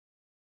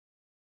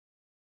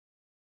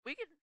We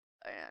can.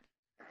 And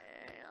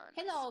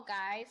Hello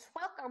guys,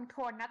 welcome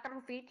to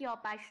another video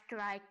by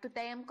Strike.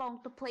 Today I'm going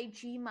to play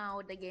G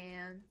mode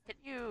again. can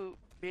you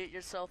mute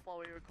yourself while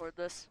we record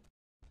this?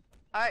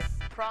 Alright,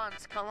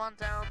 Prawnz, come on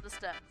down the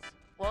steps.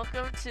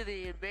 Welcome to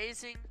the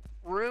amazing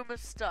room of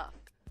stuff.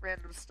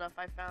 Random stuff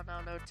I found, I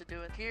don't know what to do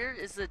with. Here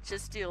is the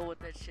just deal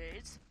with it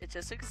shades. It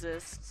just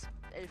exists.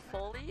 A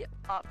fully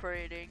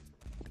operating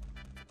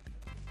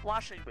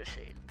washing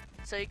machine.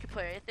 So you can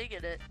put anything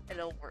in it and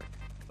it'll work.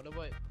 What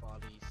about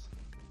bodies?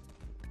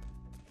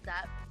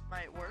 That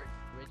might work.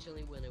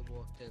 Originally when I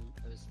walked in,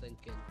 I was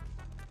thinking,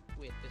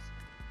 wait,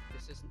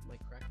 this isn't my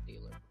crack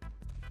dealer.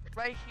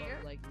 Right here.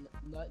 But like,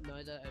 now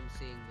that I'm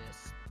seeing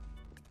this,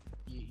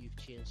 you've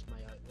changed my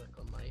outlook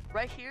on life.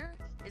 Right here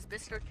is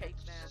Mr. Cake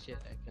Man. Shit,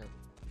 I can't.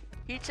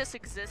 He just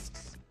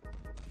exists.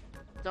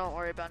 Don't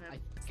worry about him. I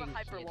It's the fucking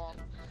hyper hate wall.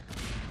 him.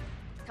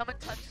 Come and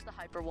touch the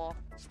hyper wall.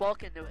 Just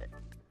walk into it.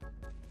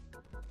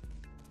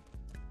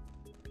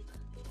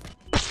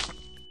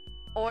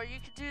 Or you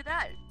could do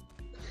that.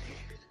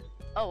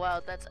 Oh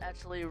wow, that's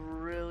actually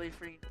really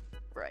freaking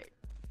bright.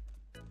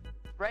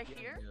 Right Yeah,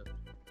 here, yeah.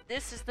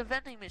 this is the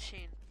vending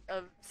machine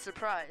of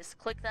surprise.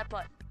 Click that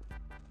button.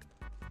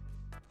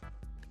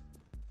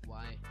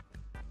 Why?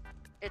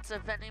 It's a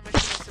vending machine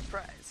of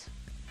surprise.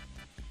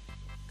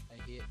 I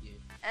hate you.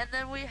 And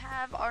then we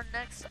have our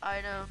next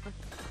item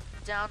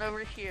down over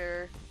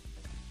here.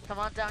 Come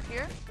on down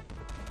here.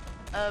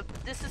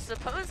 This is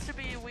supposed to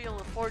be a Wheel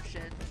of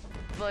Fortune,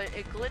 but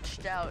it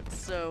glitched out,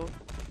 so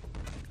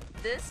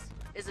this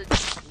is a...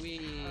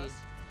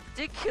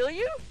 Did it kill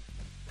you?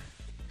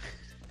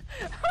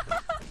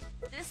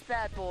 This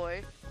bad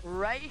boy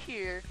right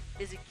here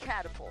is a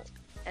catapult,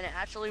 and it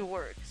actually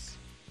works.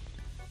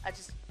 I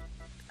just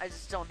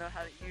don't know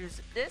how to use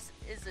it. This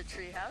is a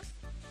treehouse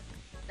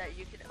that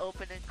you can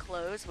open and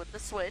close with the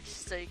switch,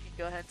 so you can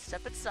go ahead and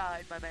step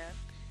inside, my man.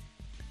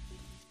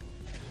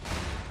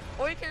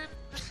 Or you can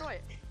destroy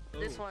it.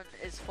 This Oh. one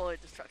is fully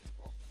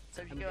destructible.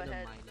 So you I'm go gonna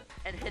ahead mine it.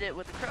 and hit it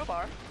with a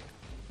crowbar.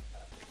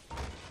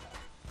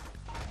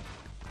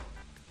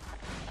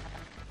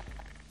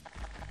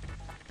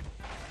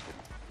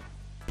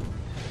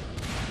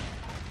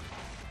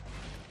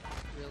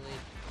 Really?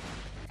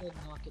 Could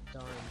knock it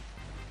down.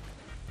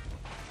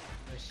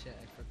 Oh shit,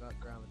 I forgot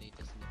gravity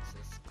doesn't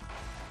exist.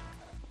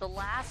 The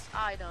last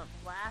item,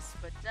 last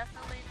but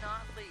definitely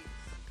not least.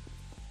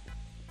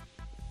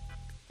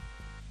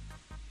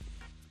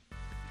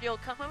 You'll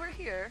come over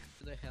here.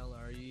 Who the hell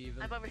are you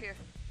even? I'm over here.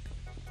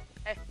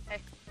 Hey, hey.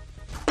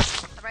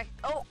 I'm right.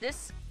 Oh,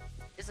 this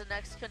is the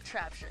next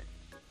contraption.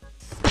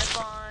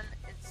 Step on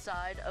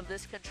inside of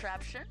this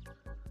contraption.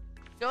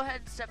 Go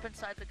ahead and step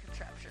inside the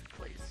contraption,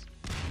 please.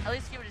 At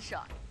least give it a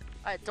shot.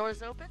 Alright,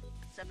 doors open.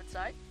 Step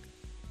inside.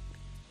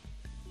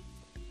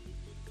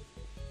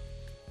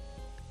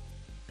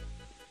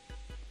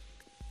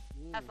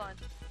 Have Ooh, fun.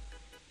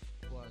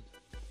 Blood.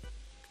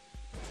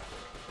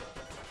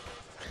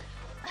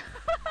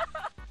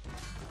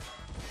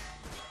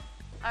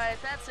 Alright,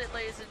 that's it,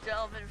 ladies and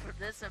gentlemen, from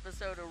this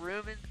episode of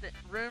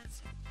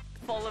Rooms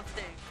Full of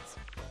Things.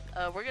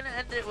 We're gonna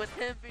end it with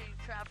him being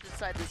trapped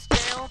inside this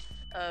jail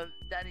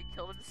that he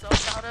killed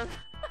himself out of.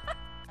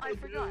 I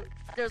forgot.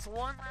 There's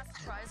one last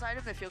surprise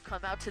item if you'll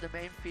come out to the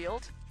main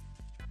field.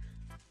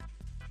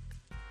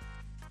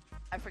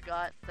 I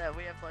forgot that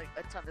we have like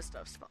a ton of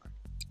stuff spawn.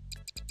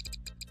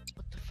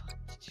 What the fuck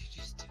did you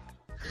just do?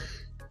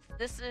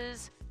 This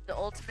is the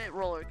ultimate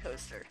roller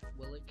coaster.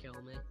 Will it kill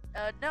me?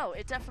 No,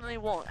 it definitely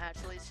won't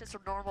actually. It's just a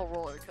normal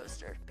roller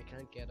coaster. I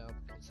can't get up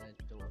because I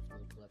don't have no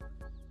clip.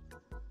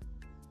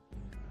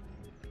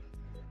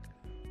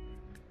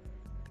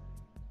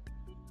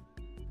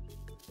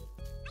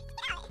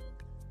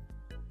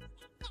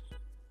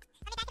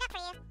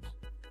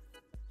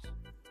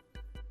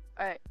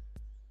 Alright,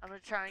 I'm gonna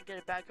try and get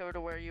it back over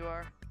to where you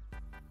are.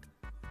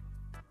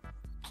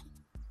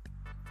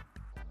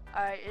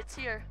 Alright, it's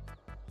here.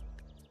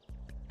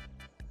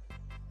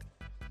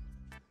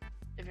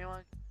 If you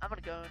want, I'm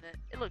gonna go in it.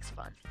 It looks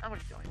fun. I'm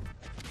gonna join.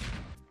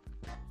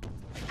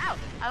 Ow!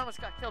 I almost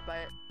got killed by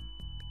it.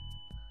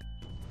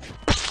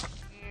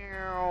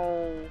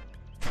 Ew.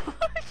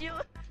 You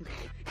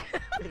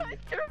like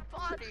your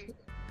body.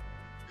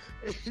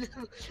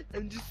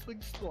 I'm just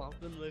like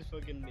slapping my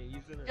fucking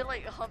knees in it. You're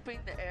like humping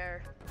the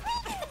air.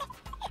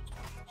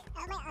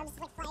 My arms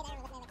like fly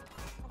down with my hands.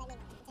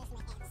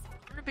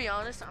 I'm gonna be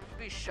honest, I'm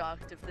gonna be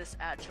shocked if this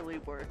actually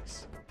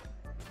works.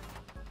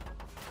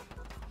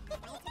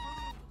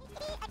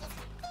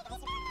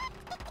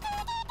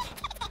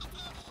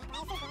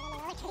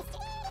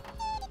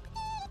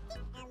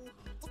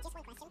 Just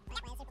one question. Why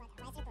is there blood?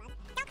 Why is there blood?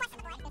 Don't question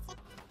the blood.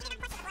 Don't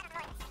question the blood on the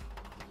lords.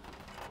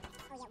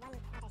 Oh yeah, one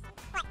other thing.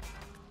 What?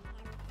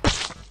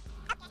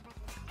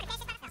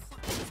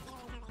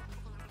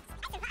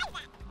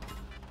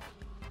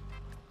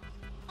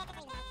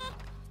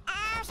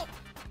 Oh shit.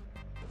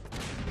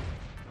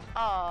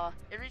 Aw,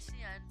 it reached the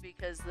end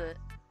because the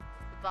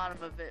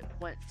bottom of it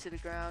went to the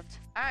ground.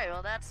 Alright,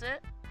 well that's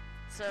it.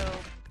 So,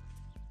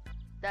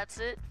 that's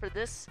it for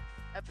this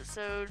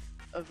episode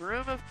a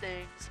room of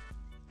things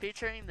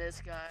featuring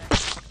this guy.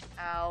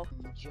 Ow.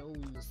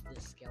 Jones the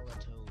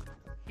skeleton.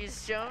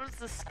 He's Jones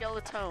the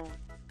Skeleton.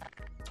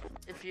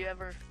 If you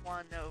ever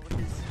want to know his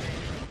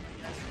name,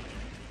 yes.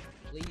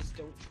 Please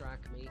don't track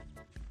me.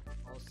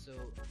 Also,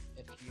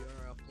 if you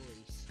are a police